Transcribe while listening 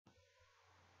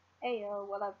Hey yo,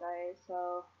 what up guys?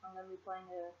 So, I'm gonna be playing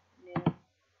a new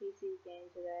PC game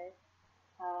today.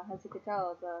 As you can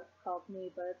tell, it's called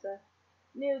Niva. It's a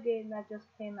new game that just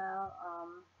came out.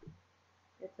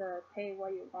 It's a pay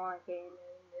what you want game,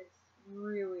 and it's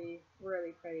really,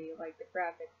 really pretty. Like, the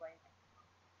graphics, like,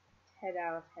 10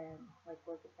 out of 10. Like,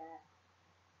 look at that.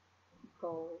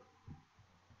 Gold.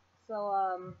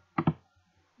 So,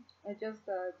 I just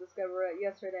discovered it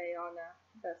yesterday on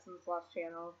Beston's Lost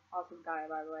channel. Awesome guy,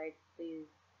 by the way. Please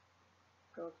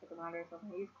go check him out or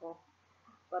something. He's cool.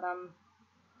 But I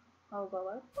was all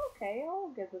like, okay,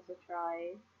 I'll give this a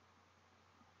try.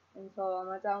 And so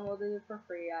I downloaded it for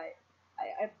free. I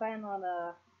plan on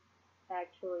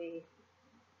actually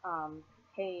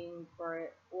paying for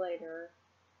it later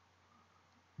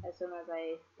as soon as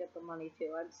I get the money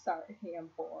too. I'm sorry, I'm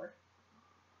poor.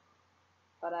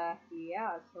 But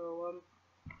yeah, so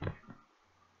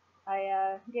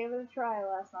I gave it a try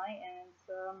last night and it's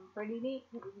pretty neat.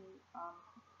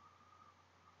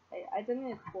 I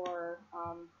didn't explore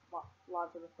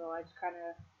lots of the film. I just kind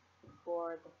of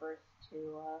explored the first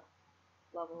two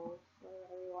levels,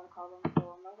 whatever you want to call them.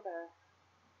 So I'm not gonna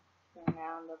turn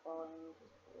down the volume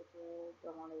just a little bit.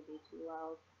 Don't want it to be too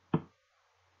loud.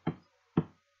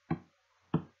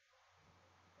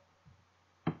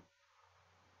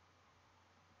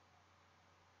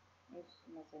 I'm just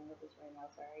messing with this right now.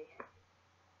 Sorry.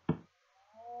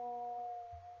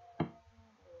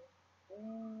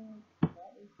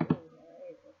 That is good.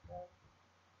 Alright, let's go.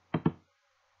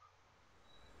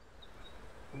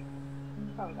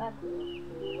 Oh, that's a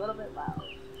little bit loud.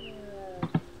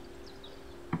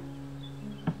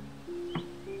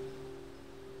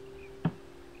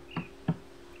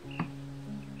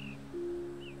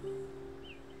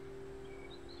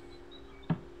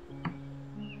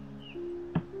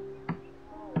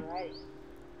 Alright.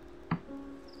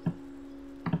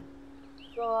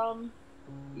 So,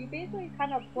 you basically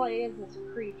kind of play as this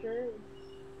creature.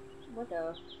 It's like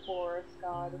a forest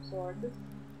god of sorts. It's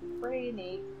pretty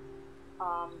neat.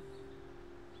 So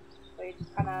you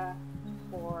just kind of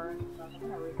explore and stuff. I'm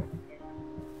gonna read it here.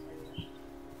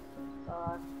 So,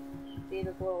 see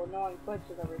this little annoying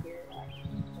glitches over here.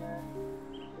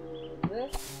 Do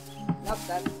this. Nope,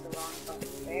 that's the wrong button.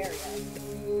 There we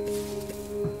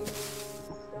go.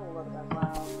 Still a little bit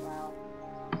loud. Wow.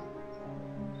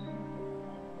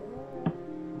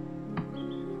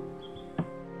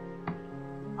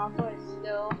 Also, I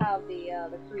still have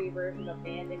the free version of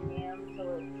Bandicam, so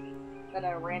it's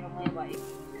gonna randomly like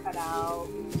cut out.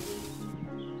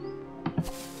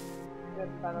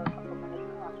 Just about a couple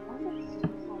minutes left. Why is it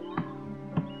still so loud?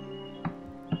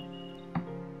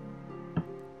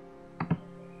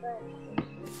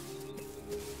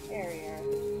 There we are.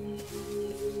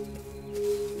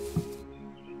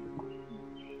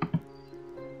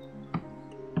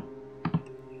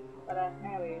 But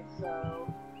anyway, so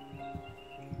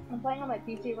I'm playing on my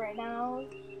PC right now,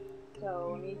 so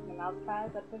I'm using the mouse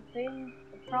pad. But the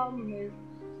problem is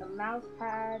the mouse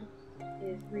pad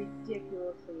is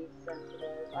ridiculously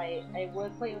sensitive. I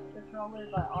would play with the controller,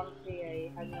 but honestly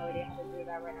I have no idea how to do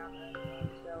that right now.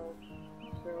 So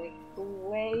it's really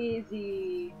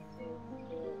lazy to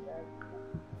do it.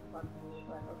 But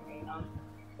okay.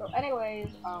 So anyways,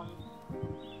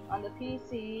 on the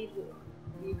PC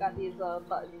you got these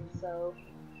buttons. So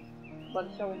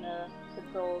what's showing the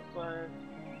controls for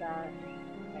that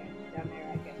down there,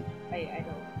 I guess. I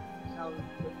don't know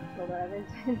the control that is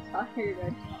entirely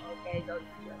right now. Okay, don't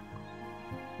do it.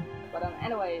 But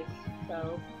anyways,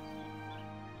 so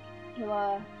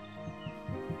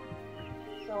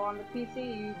so on the PC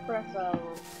you press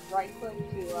right click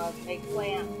to make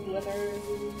plant wither.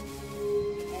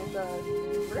 And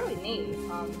it's really neat.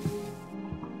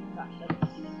 Gosh,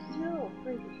 that's still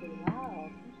freakishly loud.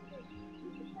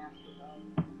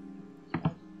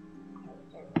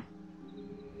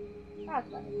 That's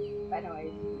nice. But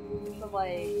anyways, so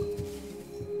like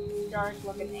shark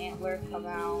looking antlers come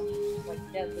out, like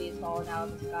dead leaves falling out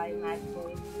of the sky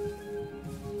magically.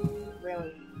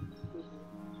 Really spooky.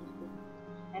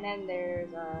 And then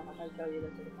there's I'm gonna show you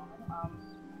this in a moment.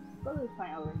 Go to this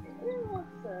plant over here.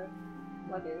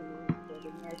 What is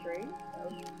the nursery?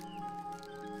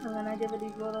 So I'm gonna give it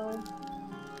these little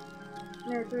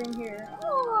nurturing here.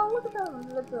 Oh, look at those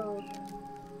little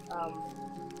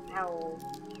owl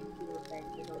things.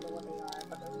 I don't know what they are,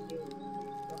 but they're cute.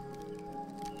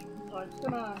 So I'm just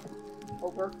gonna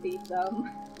overfeed them.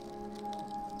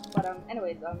 But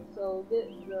anyways, so the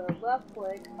left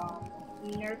click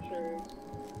nurtures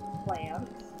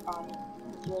plants.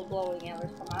 Little glowing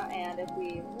antlers come out, and if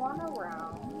we run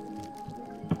around,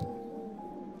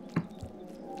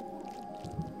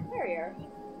 there we are.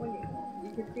 when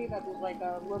you can see that there's like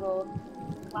a little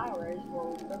flowers,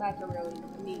 well, so that's a really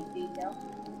neat detail.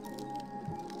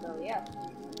 So yeah,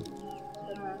 just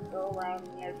gonna go around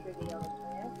and nurture the other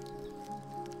plants.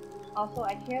 Also,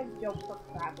 I can't jump for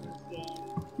crap in this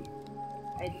game.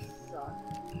 I just suck.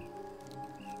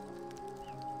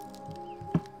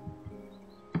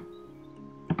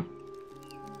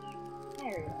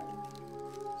 There we go.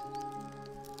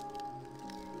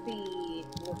 Feed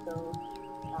little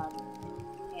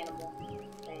animal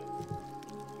things.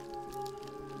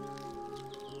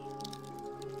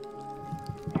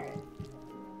 Alright.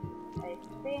 I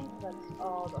think that's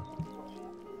all the plants.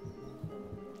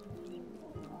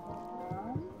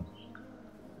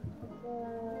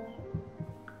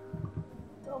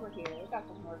 It's over here. We got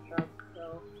some more shrubs,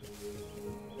 so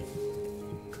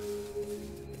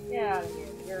get out of here.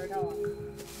 You're no one.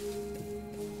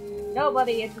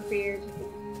 Nobody interferes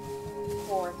with the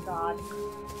forest god.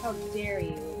 How dare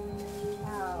you?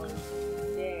 How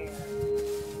dare.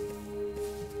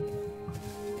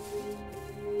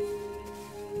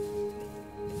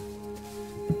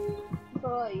 So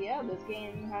yeah, this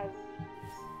game has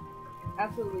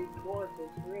absolutely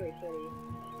gorgeous, really pretty.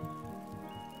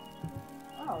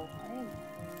 Oh, I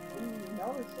didn't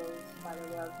notice those spider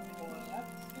webs before.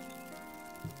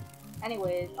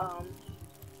 Anyways,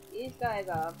 these guys,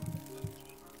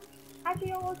 I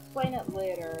think I'll explain it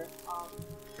later,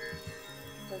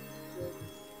 because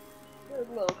it's a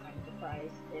little kind of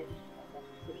surprise-ish, I guess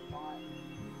you could call it.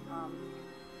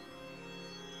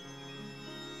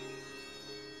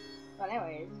 But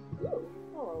anyways, ooh,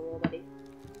 hello little buddy.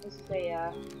 This is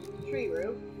a, tree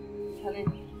root, and then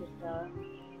just,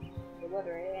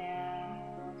 water it,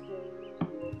 and so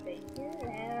thing here,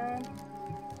 and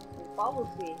bubble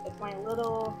seed. It's my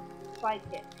little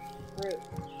sidekick root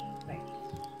thing.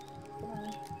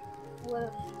 Let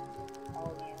it all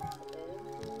the way around a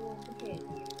bit.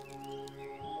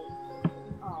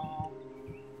 Aww.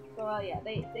 So yeah,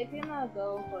 they can go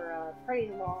for a pretty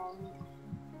long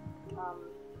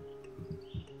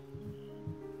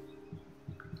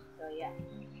so yeah.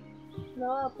 So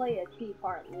I'll play a key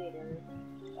part later,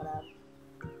 but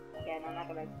again, I'm not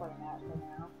gonna explain that for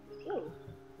now. Ooh.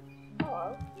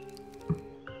 Hello.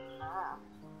 Ah.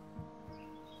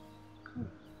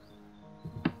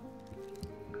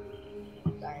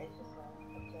 Sorry, it's just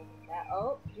that.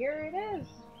 Oh, here it is.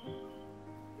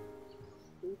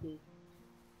 Spooky.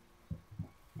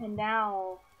 And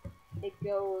now it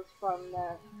goes from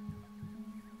the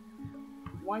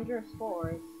wondrous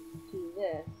forest to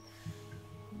this.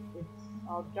 It's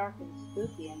all dark and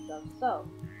spooky and stuff. So,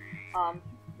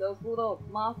 those little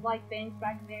moth-like things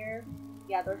back there,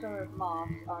 yeah, those are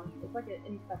moths. It's like an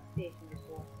infestation of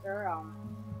sorts. They're,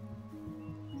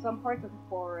 some parts of the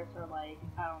forest are like,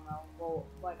 I don't know, well,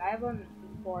 like, I haven't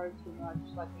explored too much,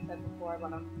 like I said before,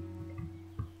 but,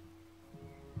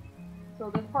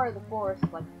 so this part of the forest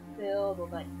is, like, filled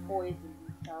with, like, poison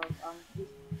and stuff.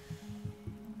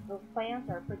 Those plants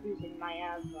are producing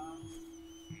miasma.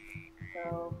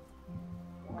 So,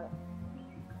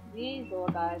 these little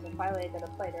guys are finally going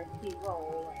to play their key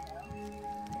role right now.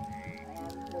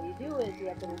 And what you do is you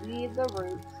have to lead the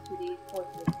roots to these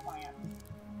poisonous plants.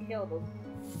 Kill those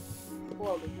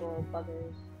little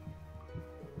buggers.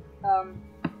 I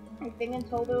think in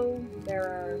total there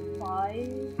are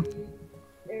 5.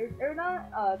 They're not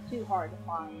too hard to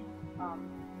find.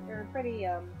 They're pretty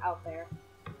out there.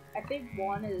 I think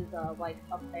one is like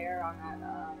up there on that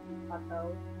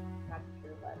plateau. Not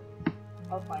sure, but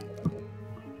I'll find it later.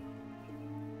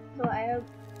 So I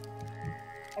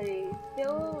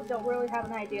still don't really have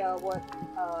an idea of what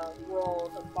role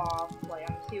the moths play.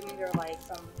 I'm assuming they're like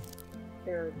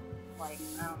they're like,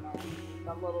 I don't know,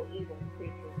 some little evil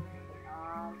creature.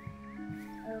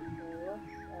 Okay,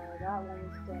 let's, that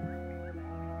one's dead.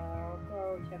 I'll go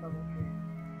check over here.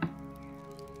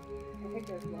 I think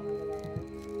there's one over there.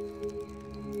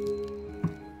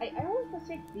 I always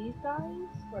mistake these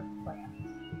guys for the plants.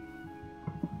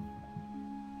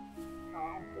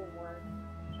 Oh, it didn't work.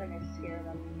 I'm trying to scare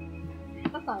them.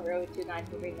 That's not really too nice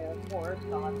for being a forest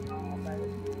god and all, but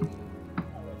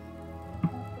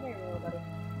come here, little buddy.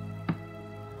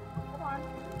 Come on.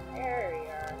 There you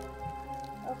are.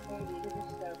 Okay, you can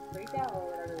just freak out or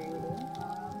whatever you're doing.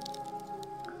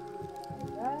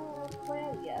 Is that a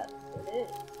plant? Yes, it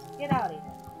is. Get out of here.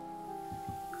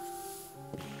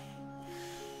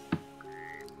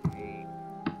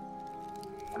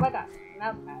 Oh my god,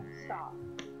 mouse pad, stop.